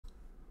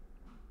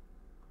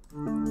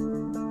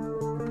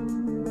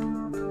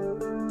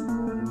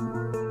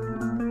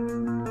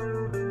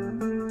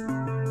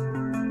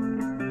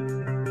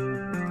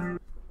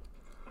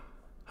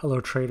Hello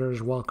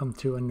traders, welcome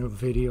to a new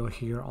video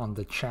here on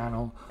the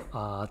channel.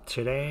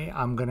 Today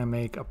I'm gonna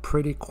make a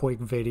pretty quick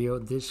video.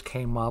 This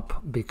came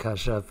up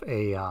because of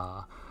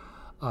a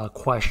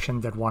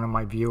question that one of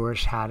my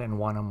viewers had in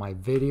one of my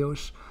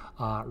videos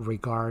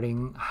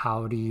regarding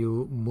how do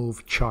you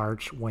move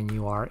charts when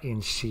you are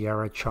in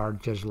Sierra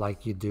chart just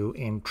like you do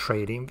in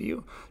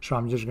TradingView. So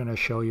I'm just going to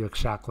show you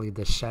exactly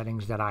the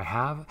settings that I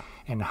have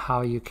and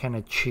how you can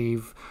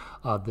achieve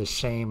the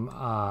same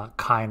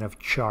kind of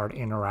chart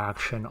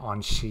interaction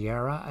on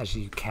Sierra as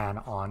you can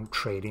on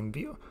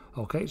TradingView.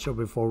 Okay, so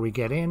before we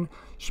get in,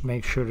 just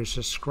make sure to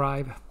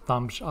subscribe,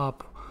 thumbs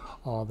up,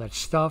 all that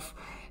stuff.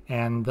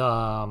 And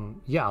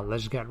yeah,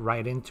 let's get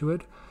right into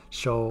it.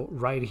 So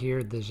right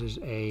here, this is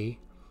a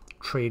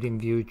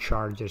TradingView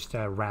chart, just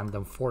a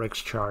random Forex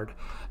chart.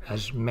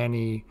 As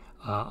many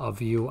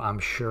of you, I'm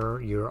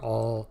sure you're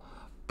all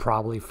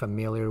probably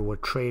familiar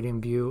with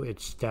TradingView.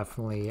 It's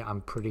definitely,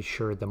 I'm pretty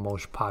sure, the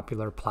most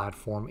popular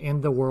platform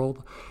in the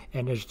world.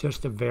 And it's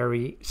just a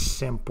very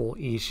simple,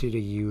 easy to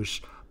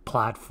use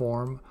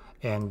platform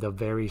and a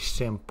very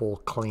simple,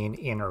 clean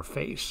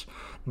interface.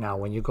 Now,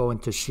 when you go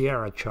into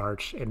Sierra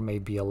charts, it may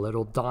be a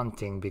little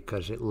daunting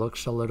because it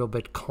looks a little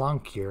bit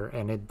clunkier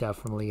and it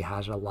definitely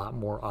has a lot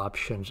more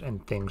options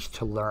and things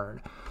to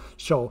learn.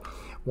 So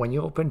when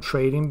you open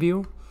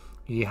TradingView,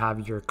 you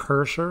have your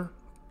cursor.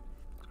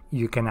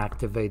 You can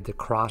activate the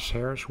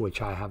crosshairs,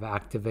 which I have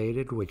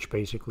activated, which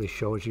basically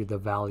shows you the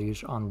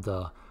values on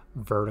the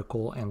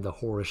vertical and the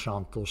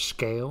horizontal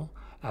scale,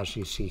 as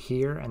you see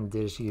here. And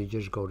this, you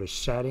just go to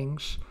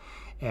settings,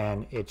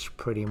 and it's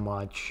pretty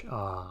much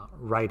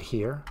right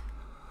here.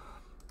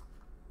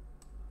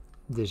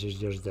 This is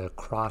just the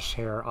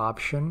crosshair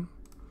option.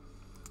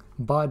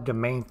 But the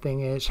main thing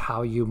is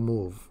how you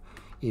move.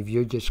 If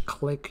you just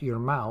click your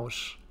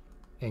mouse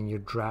and you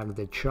drag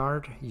the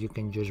chart, you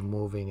can just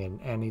move in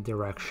any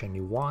direction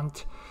you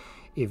want.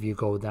 If you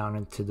go down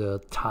into the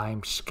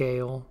time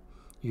scale,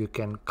 you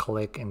can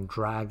click and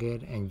drag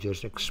it and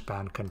just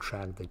expand,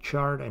 contract the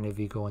chart. And if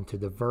you go into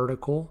the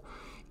vertical,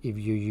 if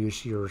you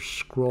use your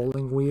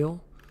scrolling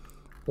wheel,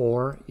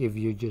 or if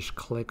you just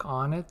click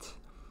on it,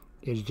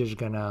 it's just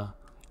gonna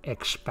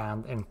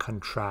expand and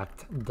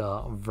contract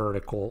the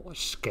vertical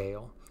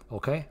scale.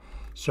 Okay,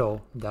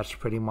 so that's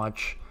pretty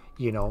much,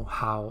 you know,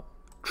 how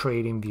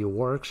TradingView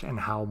works and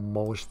how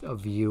most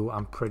of you,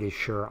 I'm pretty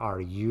sure, are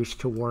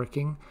used to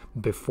working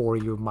before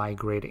you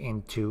migrate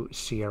into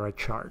Sierra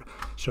chart.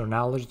 So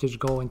now let's just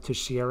go into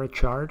Sierra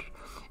chart,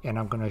 and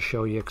I'm going to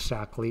show you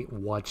exactly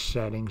what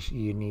settings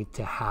you need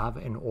to have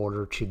in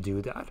order to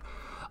do that.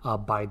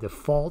 By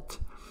default,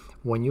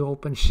 when you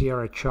open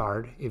Sierra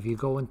chart, if you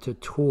go into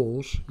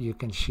tools, you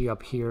can see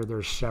up here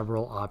there's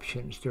several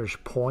options. There's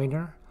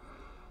pointer,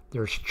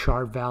 there's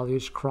chart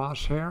values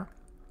crosshair,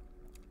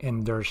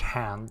 and there's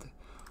hand.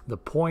 The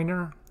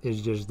pointer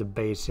is just the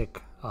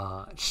basic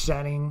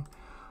setting.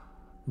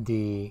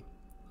 The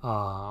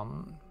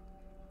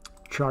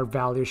chart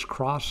values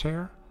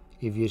crosshair,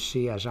 if you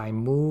see as I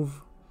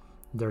move,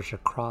 there's a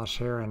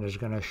crosshair and it's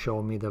going to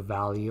show me the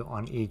value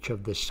on each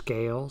of the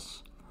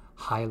scales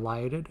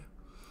highlighted.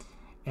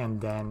 And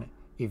then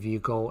if you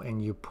go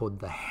and you put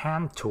the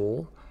hand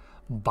tool,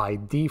 by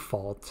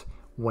default,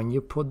 when you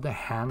put the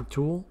hand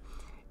tool,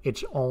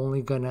 it's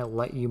only going to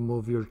let you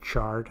move your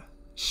chart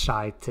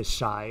side to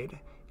side.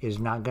 Is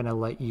not going to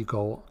let you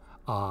go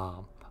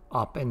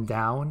up and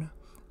down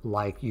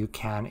like you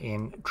can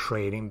in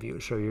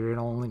TradingView. So you're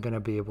only going to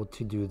be able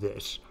to do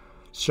this.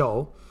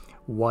 So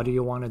what do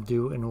you want to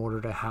do in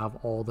order to have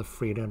all the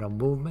freedom of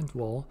movement?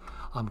 Well,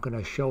 I'm going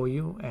to show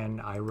you,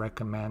 and I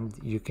recommend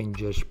you can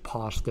just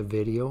pause the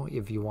video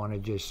if you want to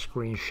just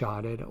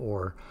screenshot it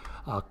or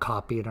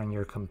copy it on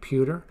your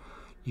computer.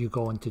 You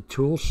go into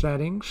tool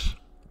settings,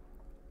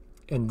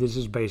 and this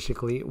is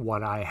basically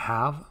what I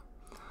have.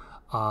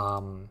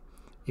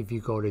 If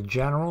you go to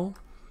general,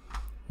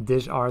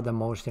 these are the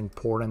most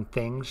important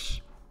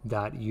things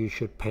that you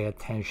should pay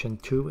attention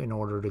to in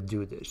order to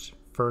do this.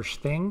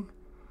 First thing,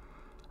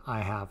 I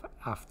have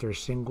after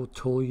single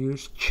tool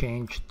use,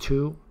 change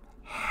to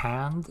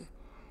hand,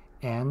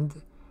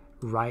 and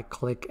right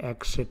click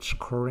exits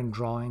current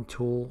drawing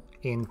tool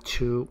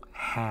into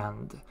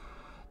hand.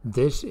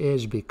 This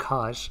is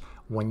because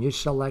when you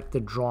select the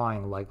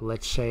drawing, like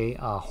let's say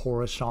a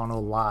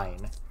horizontal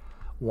line,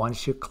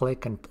 once you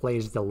click and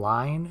place the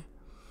line,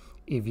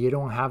 if you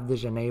don't have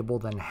this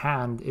enabled, then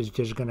hand is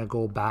just going to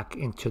go back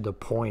into the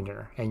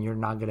pointer and you're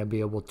not going to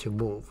be able to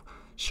move.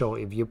 So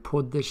if you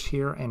put this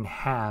here in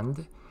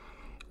hand,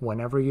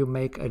 whenever you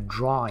make a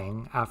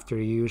drawing, after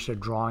you use a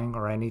drawing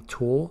or any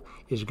tool,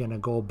 is going to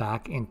go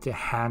back into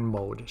hand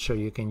mode. So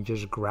you can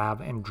just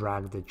grab and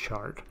drag the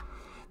chart.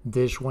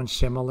 This one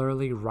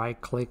similarly, right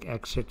click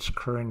exits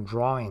current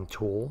drawing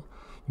tool.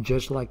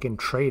 Just like in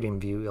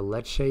TradingView,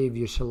 let's say if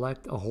you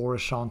select a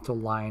horizontal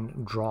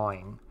line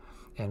drawing,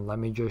 and let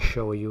me just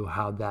show you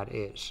how that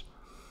is.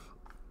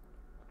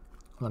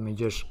 Let me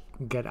just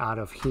get out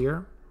of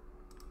here.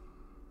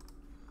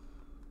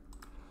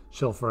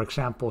 So for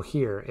example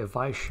here, if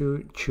I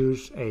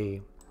choose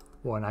a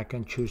when I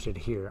can choose it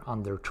here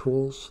under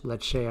tools.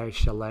 Let's say I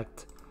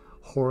select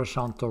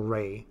horizontal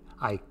ray,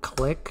 I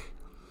click,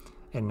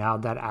 and now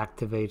that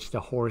activates the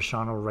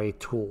horizontal ray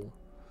tool.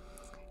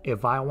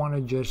 If I want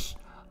to just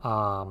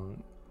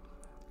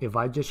if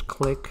I just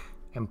click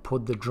and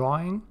put the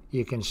drawing,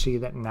 you can see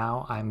that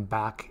now I'm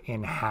back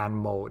in hand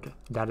mode.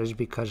 That is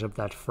because of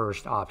that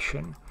first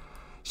option.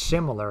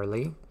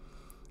 Similarly,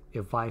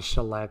 if I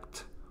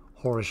select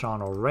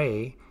horizontal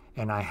ray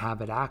and I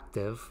have it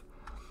active,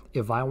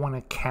 if I want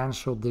to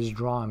cancel this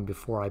drawing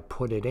before I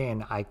put it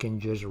in, I can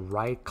just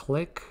right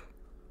click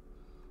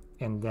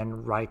and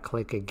then right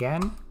click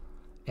again,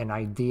 and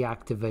I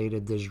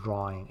deactivated this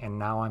drawing, and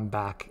now I'm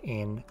back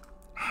in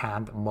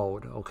hand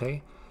mode.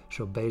 Okay,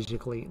 so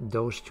basically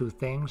those two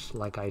things,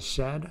 like I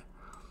said,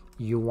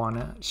 you want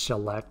to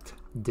select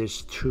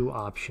these two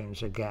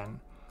options again.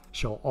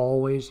 So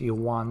always you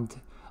want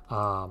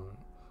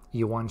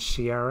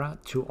Sierra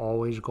to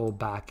always go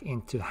back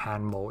into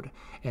hand mode.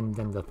 And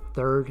then the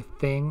third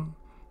thing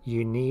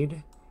you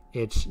need,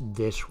 it's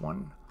this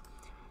one.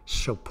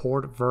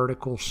 Support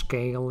vertical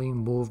scaling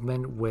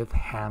movement with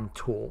hand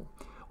tool.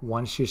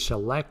 Once you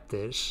select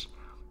this,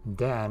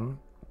 then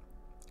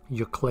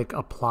you click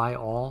apply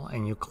all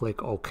and you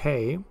click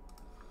OK.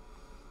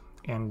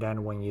 And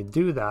then when you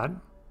do that,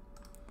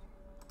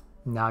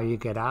 now you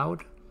get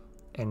out,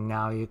 and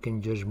now you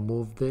can just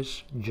move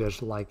this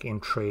just like in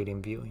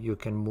TradingView. You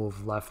can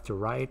move left to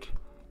right,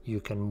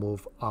 you can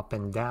move up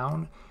and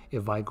down.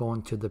 If I go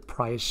into the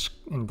price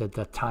in the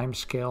time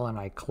scale and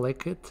I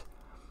click it,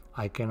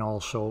 I can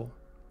also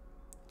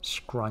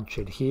scrunch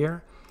it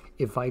here.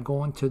 If I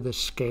go into the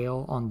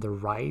scale on the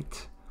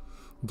right,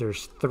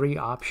 there's three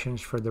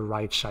options for the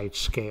right side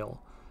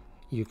scale.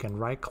 You can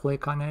right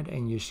click on it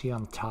and you see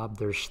on top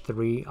there's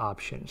three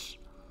options: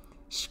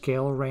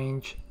 scale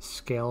range,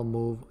 scale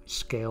move,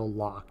 scale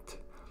locked.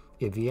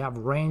 If you have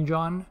range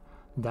on,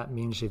 that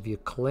means if you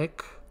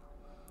click,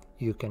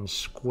 you can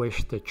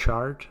squish the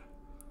chart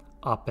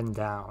up and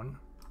down.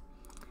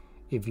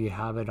 If you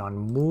have it on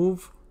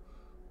move,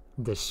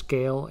 the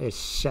scale is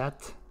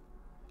set,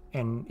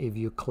 and if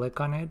you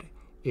click on it,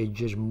 it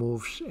just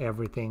moves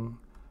everything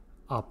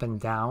up and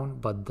down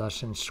but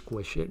doesn't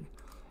squish it.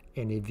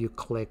 And if you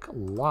click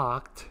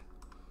locked,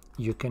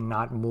 you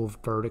cannot move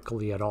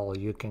vertically at all.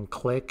 You can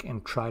click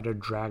and try to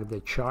drag the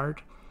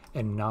chart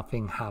and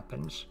nothing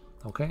happens.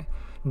 Okay,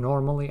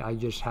 normally I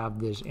just have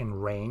this in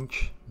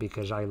range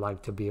because I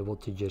like to be able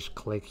to just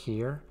click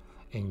here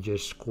and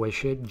just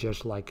squish it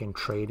just like in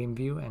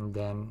TradingView, and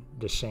then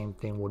the same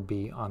thing would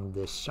be on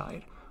this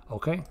side.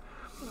 Okay,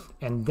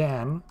 and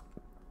then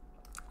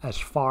as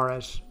far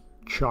as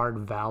chart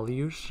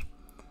values,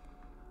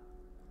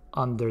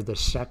 under the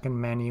second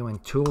menu in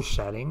tool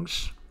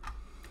settings,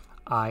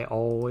 I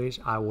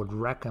would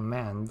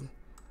recommend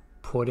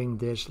putting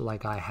this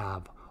like I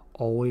have,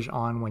 always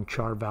on when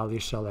chart value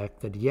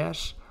selected,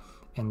 yes,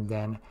 and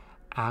then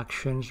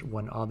actions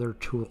when other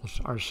tools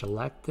are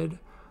selected.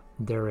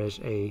 There is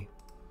a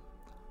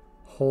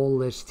whole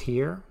list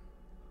here,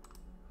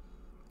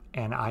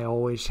 and I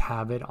always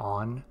have it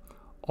on,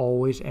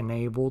 always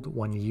enabled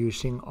when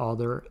using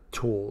other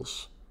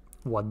tools.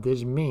 What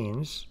this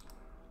means,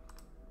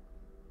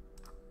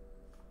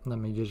 let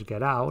me just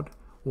get out.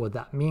 What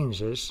that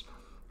means is,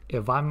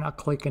 if I'm not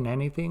clicking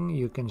anything,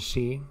 you can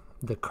see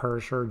the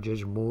cursor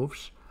just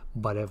moves.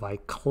 But if I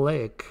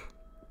click,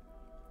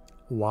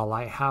 while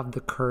I have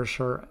the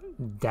cursor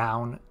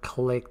down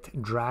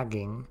clicked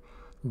dragging,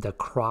 the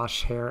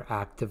crosshair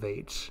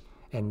activates.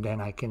 And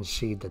then I can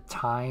see the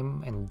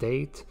time and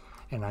date,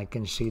 and I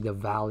can see the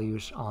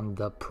values on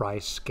the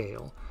price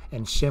scale.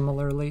 And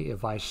similarly,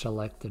 if I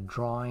select the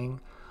drawing,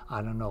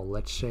 I don't know,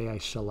 let's say I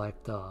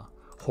select a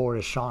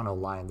horizontal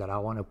line that I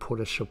want to put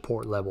a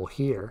support level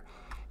here.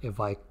 If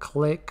I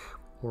click,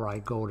 or I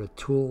go to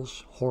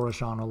tools,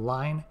 horizontal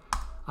line,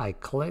 I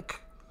click,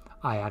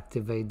 I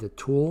activate the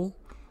tool,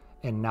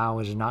 and now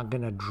it's not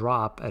going to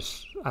drop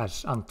as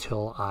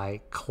until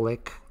I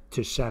click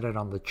to set it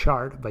on the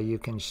chart. But you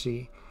can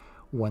see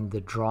when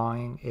the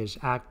drawing is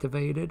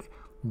activated,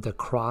 the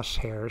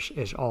crosshairs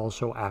is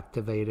also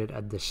activated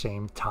at the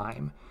same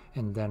time.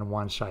 And then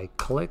once I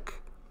click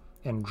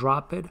and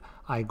drop it,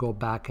 I go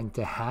back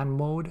into hand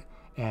mode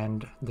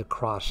and the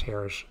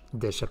crosshairs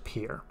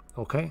disappear.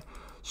 Okay,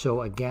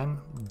 so again,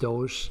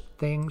 those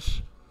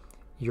things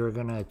you're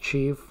gonna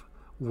achieve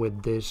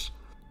with these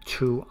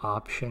two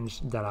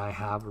options that I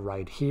have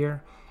right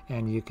here,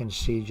 and you can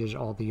see just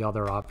all the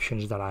other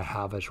options that I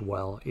have as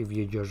well if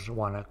you just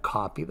want to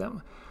copy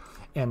them.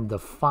 And the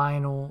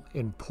final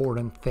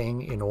important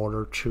thing in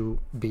order to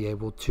be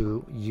able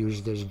to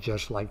use this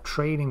just like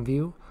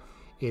TradingView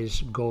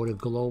is go to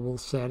global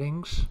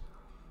settings,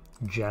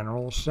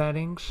 general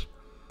settings,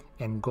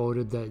 and go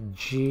to the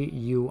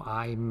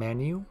GUI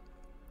menu,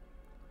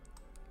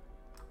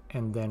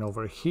 and then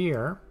over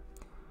here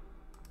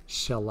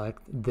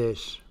select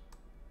this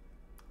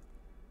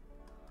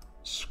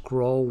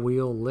scroll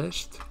wheel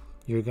list.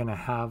 You're gonna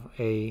have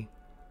a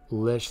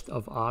list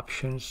of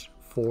options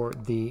for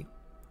the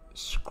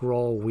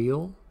scroll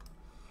wheel,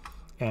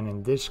 and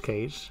in this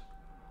case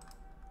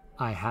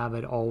I have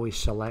it always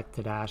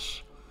selected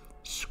as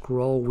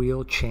scroll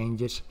wheel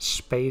changes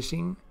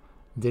spacing.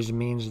 This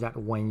means that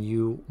when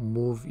you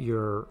move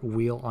your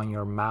wheel on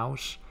your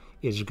mouse,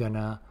 it's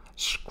gonna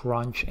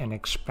scrunch and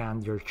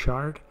expand your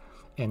chart.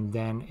 And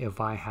then if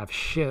I have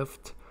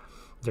shift,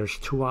 there's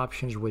two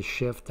options with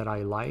shift that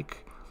I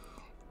like.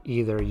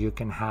 Either you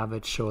can have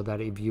it so that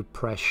if you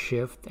press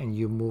shift and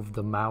you move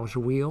the mouse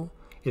wheel,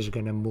 it's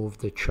gonna move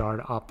the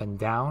chart up and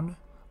down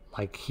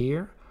like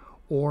here.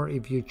 Or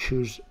if you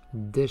choose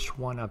this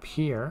one up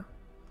here,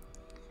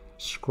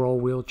 scroll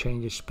wheel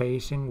changes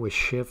spacing with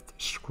shift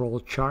scroll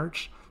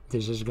charts,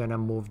 this is gonna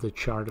move the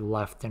chart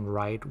left and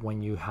right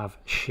when you have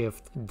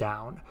shift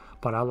down.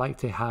 But I like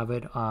to have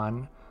it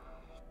on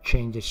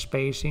changes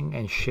spacing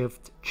and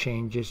shift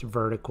changes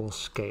vertical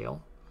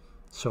scale.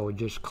 So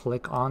just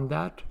click on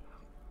that,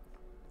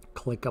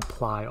 click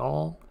apply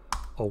all,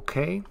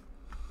 okay.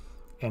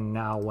 And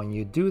now when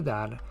you do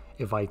that,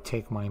 if I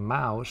take my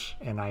mouse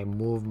and I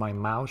move my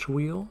mouse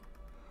wheel,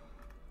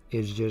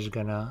 it's just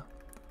gonna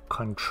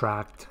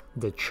contract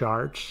the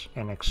charts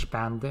and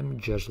expand them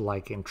just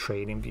like in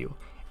TradingView.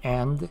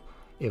 And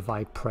if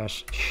I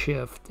press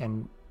shift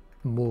and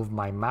move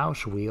my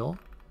mouse wheel,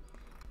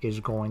 is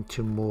going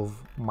to move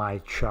my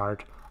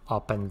chart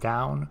up and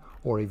down,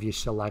 or if you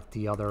select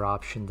the other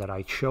option that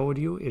I showed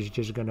you, is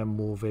just gonna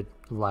move it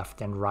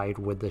left and right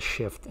with the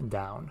shift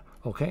down.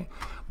 Okay,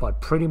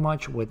 but pretty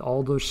much with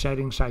all those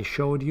settings I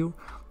showed you,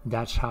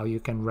 that's how you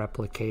can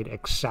replicate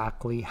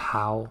exactly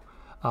how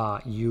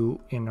you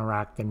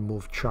interact and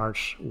move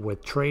charts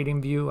with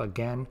TradingView.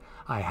 Again,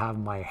 I have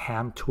my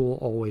hand tool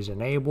always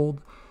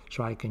enabled,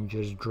 so I can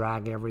just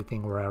drag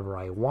everything wherever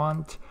I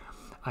want.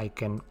 I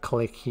can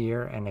click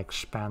here and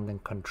expand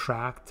and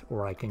contract,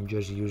 or I can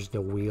just use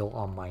the wheel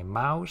on my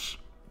mouse.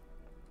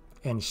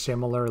 And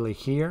similarly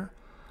here,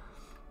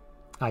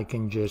 I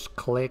can just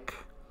click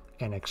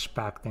and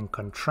expand and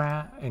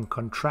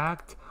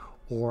contract,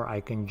 or I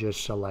can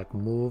just select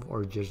move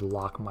or just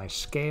lock my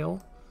scale.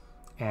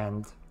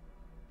 And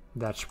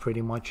that's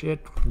pretty much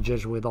it.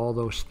 Just with all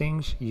those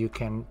things, you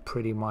can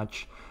pretty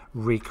much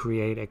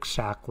recreate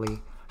exactly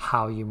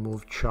how you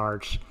move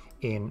charts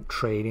in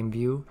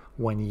TradingView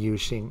when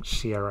using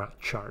Sierra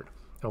chart.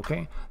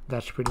 Okay,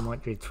 that's pretty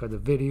much it for the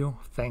video.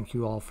 Thank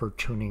you all for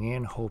tuning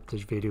in. Hope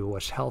this video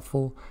was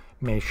helpful.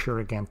 Make sure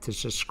again to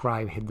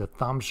subscribe, hit the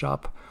thumbs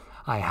up.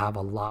 I have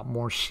a lot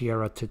more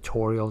Sierra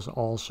tutorials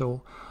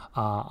also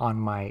on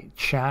my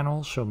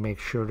channel, so make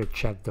sure to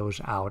check those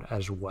out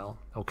as well.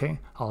 Okay,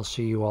 I'll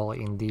see you all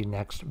in the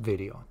next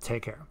video.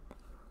 Take care.